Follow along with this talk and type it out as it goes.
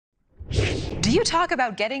Do you talk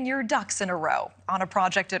about getting your ducks in a row on a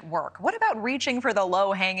project at work? What about reaching for the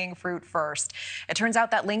low-hanging fruit first? It turns out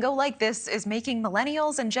that lingo like this is making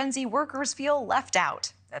millennials and Gen Z workers feel left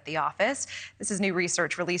out at the office. This is new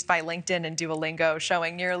research released by LinkedIn and Duolingo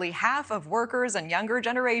showing nearly half of workers and younger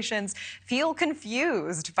generations feel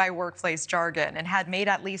confused by workplace jargon and had made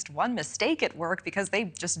at least one mistake at work because they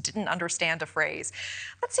just didn't understand a phrase.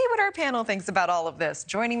 Let's see what our panel thinks about all of this.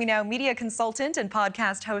 Joining me now, media consultant and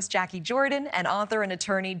podcast host Jacquie Jordan and author and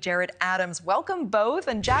attorney Jarrett Adams. Welcome both.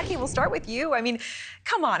 And Jacquie, we'll start with you. I mean,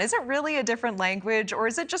 come on, is it really a different language or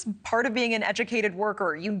is it just part of being an educated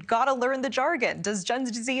worker? You gotta learn the jargon. Does Gen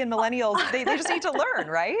Z and millennials, they just need to learn,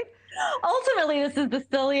 right? Ultimately, this is the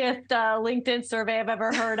silliest LinkedIn survey I've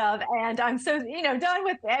ever heard of. And I'm so, done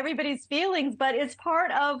with everybody's feelings, but it's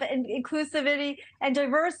part of inclusivity and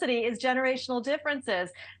diversity is generational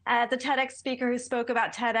differences. The TEDx speaker who spoke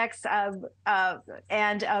about TEDx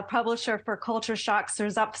and a publisher for Culture Shock,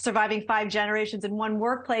 surviving 5 generations in one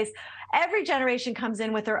workplace. Every generation comes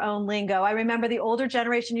in with their own lingo. I remember the older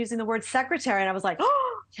generation using the word secretary, and I was like, oh,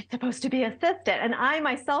 it's supposed to be assistant. And I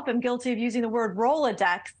myself am guilty of using the word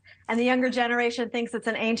Rolodex. And the younger generation thinks it's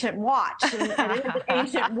an ancient watch. And it is an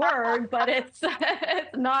ancient word, but it's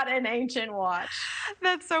not an ancient watch.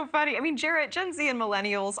 That's so funny. I mean, Jarrett, Gen Z and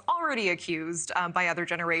millennials already accused by other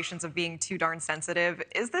generations of being too darn sensitive.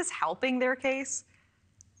 Is this helping their case?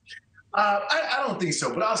 I don't think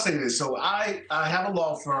so, but I'll say this. So I have a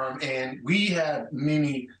law firm, and we have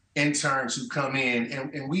many interns who come in,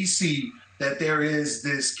 and we see that there is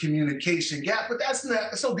this communication gap, but that's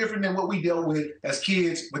so different than what we dealt with as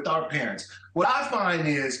kids with our parents. What I find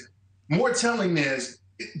is more telling is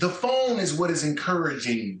the phone is what is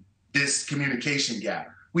encouraging this communication gap.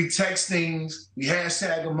 We text things, we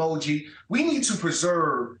hashtag emoji. We need to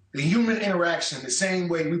preserve the human interaction the same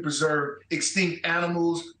way we preserve extinct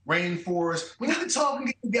animals, rainforests. We need to talk and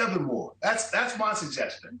get together more. That's my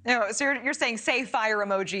suggestion. No, so you're saying say fire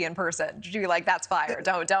emoji in person. Do you like that's fire?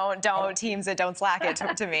 Don't Teams it, don't Slack it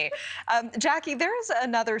to me. Jacquie, there's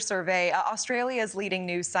another survey. Australia's leading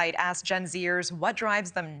news site asked Gen Zers what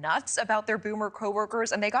drives them nuts about their boomer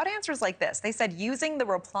coworkers, and they got answers like this. They said using the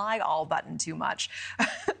reply all button too much.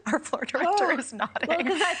 Our floor director is nodding. Well,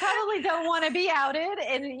 because I probably don't want to be outed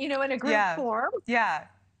in a group form. Yeah.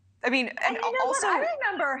 I mean, and also, I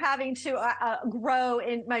remember having to grow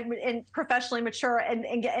in professionally mature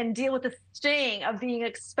and deal with the sting of being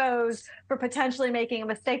exposed for potentially making a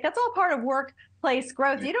mistake. That's all part of workplace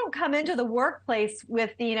growth. You don't come into the workplace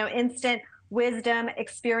with the instant wisdom,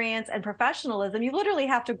 experience, and professionalism. You literally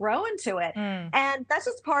have to grow into it. And that's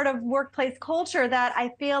just part of workplace culture that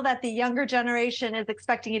I feel that the younger generation is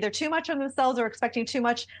expecting either too much of themselves or expecting too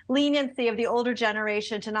much leniency of the older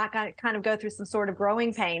generation to not kind of go through some sort of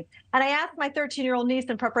growing pains. And I asked my 13-year-old niece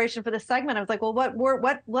in preparation for the segment, I was like, well,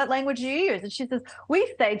 what language do you use? And she says,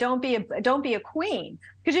 we say, don't be a queen.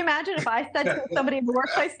 Could you imagine if I said to somebody in the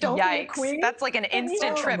workplace, don't be a queen? That's like an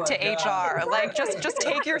instant trip to HR. Like, just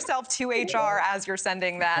take yourself to HR as you're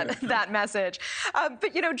sending that message.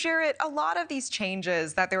 But, Jarrett, a lot of these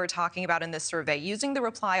changes that they were talking about in this survey, using the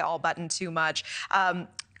reply all button too much,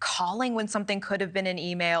 calling when something could have been an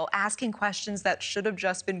email, asking questions that should have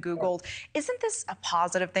just been Googled. Isn't this a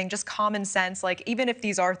positive thing? Just common sense, like even if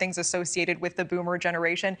these are things associated with the boomer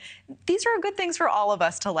generation, these are good things for all of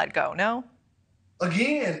us to let go, no?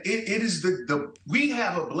 Again, it is we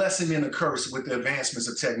have a blessing and a curse with the advancements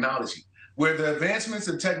of technology. Where the advancements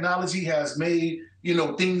of technology has made,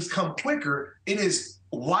 things come quicker, it has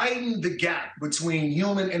widened the gap between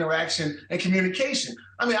human interaction and communication.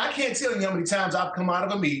 I mean, I can't tell you how many times I've come out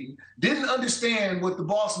of a meeting, didn't understand what the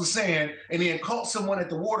boss was saying, and then caught someone at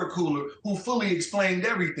the water cooler who fully explained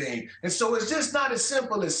everything. And so it's just not as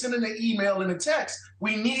simple as sending an email and a text.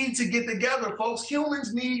 We need to get together, folks.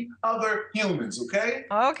 Humans need other humans, okay?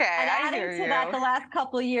 Okay, and I hear you. Adding to that, the last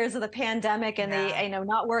couple of years of the pandemic and the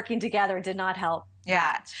not working together did not help.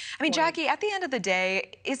 Yeah. I mean, Jacquie, at the end of the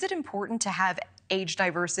day, is it important to have age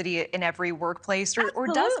diversity in every workplace, or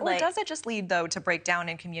does it just lead, though, to breakdown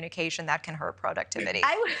in communication that can hurt productivity?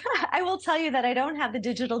 I will tell you that I don't have the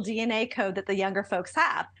digital DNA code that the younger folks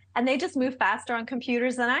have. And they just move faster on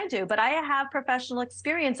computers than I do. But I have professional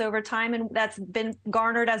experience over time, and that's been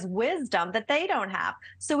garnered as wisdom that they don't have.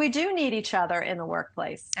 So we do need each other in the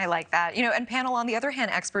workplace. I like that. And panel, on the other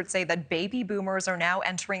hand, experts say that baby boomers are now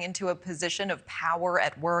entering into a position of power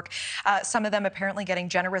at work. Some of them apparently getting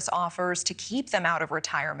generous offers to keep them out of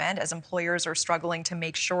retirement as employers are struggling to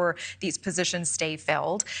make sure these positions stay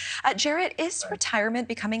filled. Jarrett, is retirement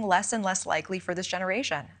becoming less and less likely for this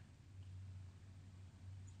generation?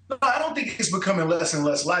 No, I don't think it's becoming less and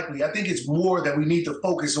less likely. I think it's more that we need to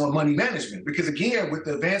focus on money management because, again, with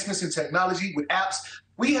the advancements in technology, with apps,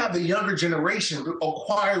 we have the younger generation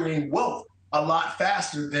acquiring wealth a lot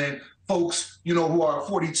faster than folks, who are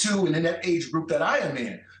 42 and in that age group that I am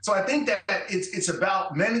in. So I think that it's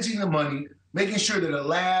about managing the money, making sure that it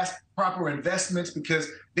lasts, proper investments, because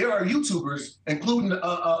there are YouTubers, including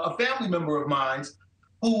a family member of mine,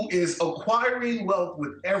 who is acquiring wealth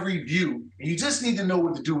with every view. And you just need to know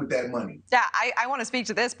what to do with that money. Yeah, I want to speak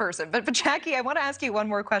to this person. But Jacquie, I want to ask you one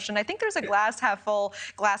more question. I think there's a glass half full,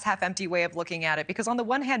 glass half empty way of looking at it, because on the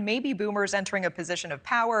one hand, maybe boomers entering a position of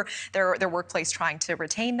power, their workplace trying to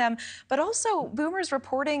retain them, but also boomers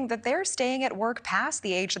reporting that they're staying at work past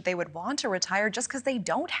the age that they would want to retire just because they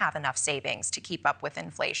don't have enough savings to keep up with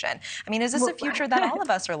inflation. I mean, is this a future that all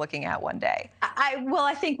of us are looking at one day?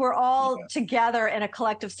 I think we're all together in a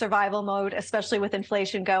collective survival mode, especially with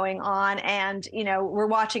inflation going on. And, we're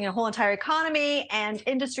watching a whole entire economy and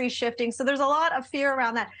industry shifting. So there's a lot of fear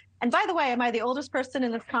around that. And by the way, am I the oldest person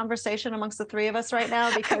in this conversation amongst the three of us right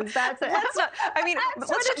now? Because that's not, I mean,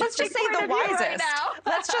 let's just say the wisest.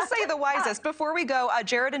 Let's just say the wisest. Before we go,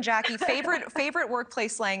 Jared and Jacquie, favorite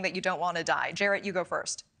workplace slang that you don't want to die. Jared, you go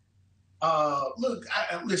first. Look,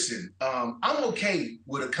 listen, I'm okay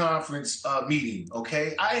with a conference meeting,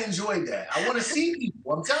 okay? I enjoy that. I want to see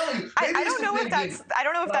people. I'm telling you. I don't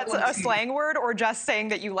know if that's a slang word or just saying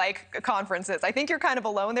that you like conferences. I think you're kind of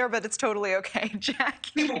alone there, but it's totally okay,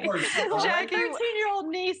 Jacquie. My 13-year-old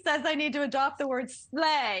niece says I need to adopt the word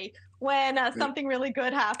slay when something really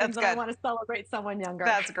good happens and I want to celebrate someone younger.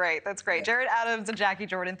 That's great. That's great. Jared Adams and Jacquie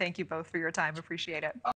Jordan, thank you both for your time. Appreciate it.